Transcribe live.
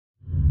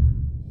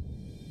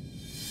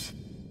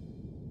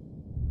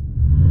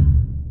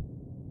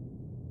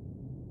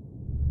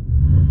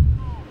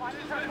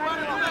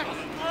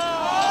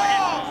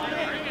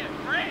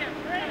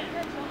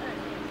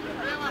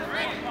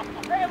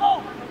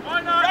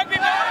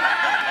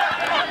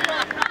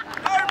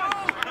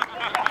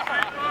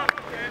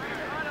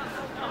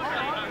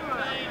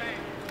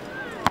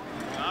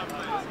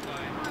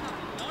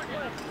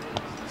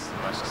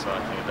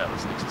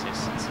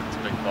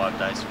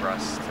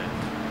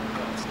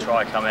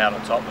try to come out on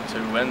top with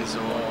 2 wins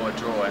or a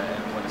draw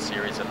and win a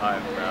series at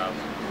home.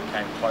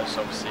 Came close,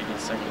 obviously,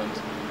 against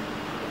England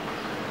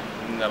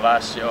in the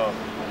last year,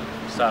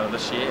 start of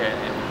this year,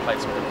 and we played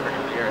some good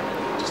cricket there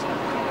and just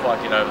couldn't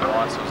quite get over the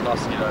line. So it was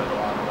nice to get over the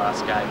line in the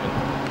last game and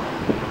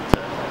to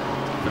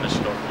finish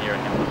it off here.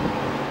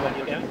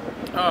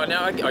 Oh,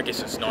 now I guess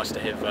it's nice to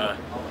have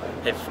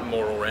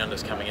more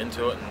all-rounders coming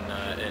into it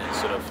and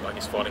sort of, I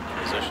guess, fighting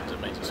for positions.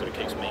 It means it sort of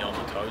keeps me on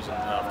my toes and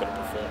I've got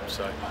to perform.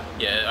 So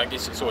yeah, I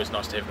guess it's always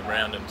nice to have them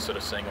around and sort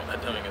of seeing what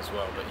they're doing as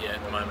well. But yeah,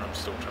 at the moment I'm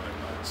still trying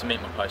to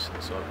cement my place in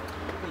the side.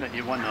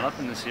 You 1-0 up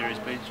in the series,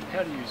 but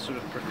how do you sort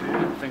of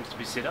prefer things to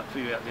be set up for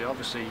you out there?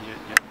 Obviously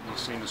you're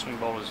seeing the swing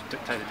bowlers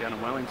dictated down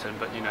in Wellington,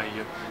 but you know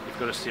you've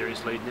got a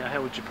serious lead now.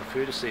 How would you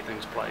prefer to see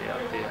things play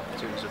out there in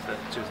terms of the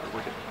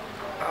wicket?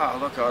 Oh,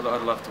 look, I'd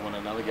love to win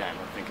another game.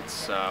 I think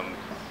it's a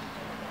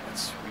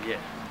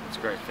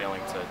great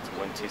feeling to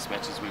win Test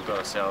matches. We've got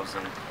ourselves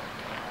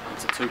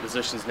into 2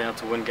 positions now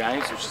to win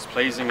games, which is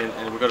pleasing,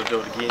 and we've got to do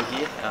it again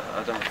here.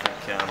 I don't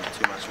think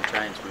too much will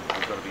change. We've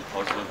got to be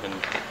positive, and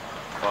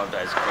 5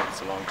 days of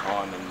cricket's a long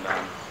time, and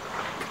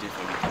we'll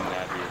definitely be coming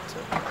out here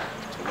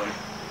to win.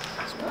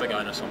 It's a big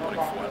onus on putting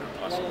 400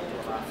 plus on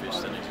for the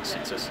first innings. It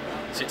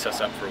sets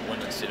us up for a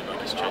win instead of, I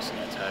guess, chasing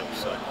our tail.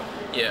 So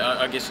yeah,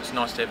 I guess it's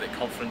nice to have that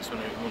confidence when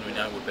we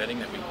know we're batting,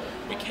 that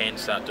we can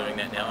start doing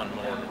that now and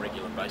more on a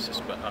regular basis.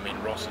 But I mean,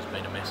 Ross has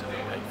been a massive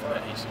impact for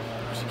that. He's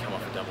obviously come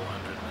off a double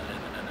 100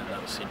 and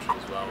another century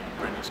as well.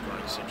 Brendan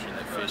scoring a century in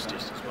that first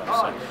test as well.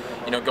 So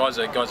you know, guys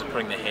are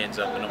putting their hands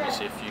up, and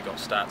obviously a few got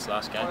starts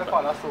last game, but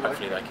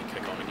hopefully they can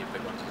kick on and get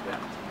big ones as well.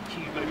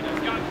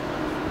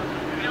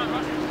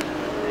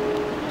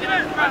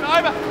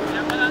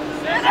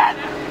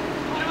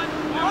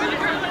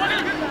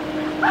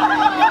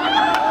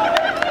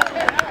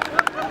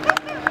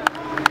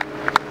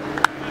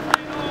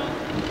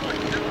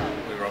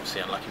 We were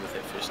obviously unlucky with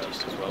that first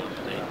test as well,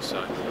 indeed.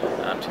 So to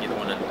get the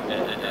one at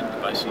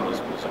the basin was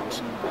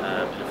awesome.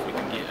 And if we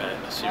can get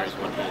a series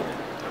 1 here,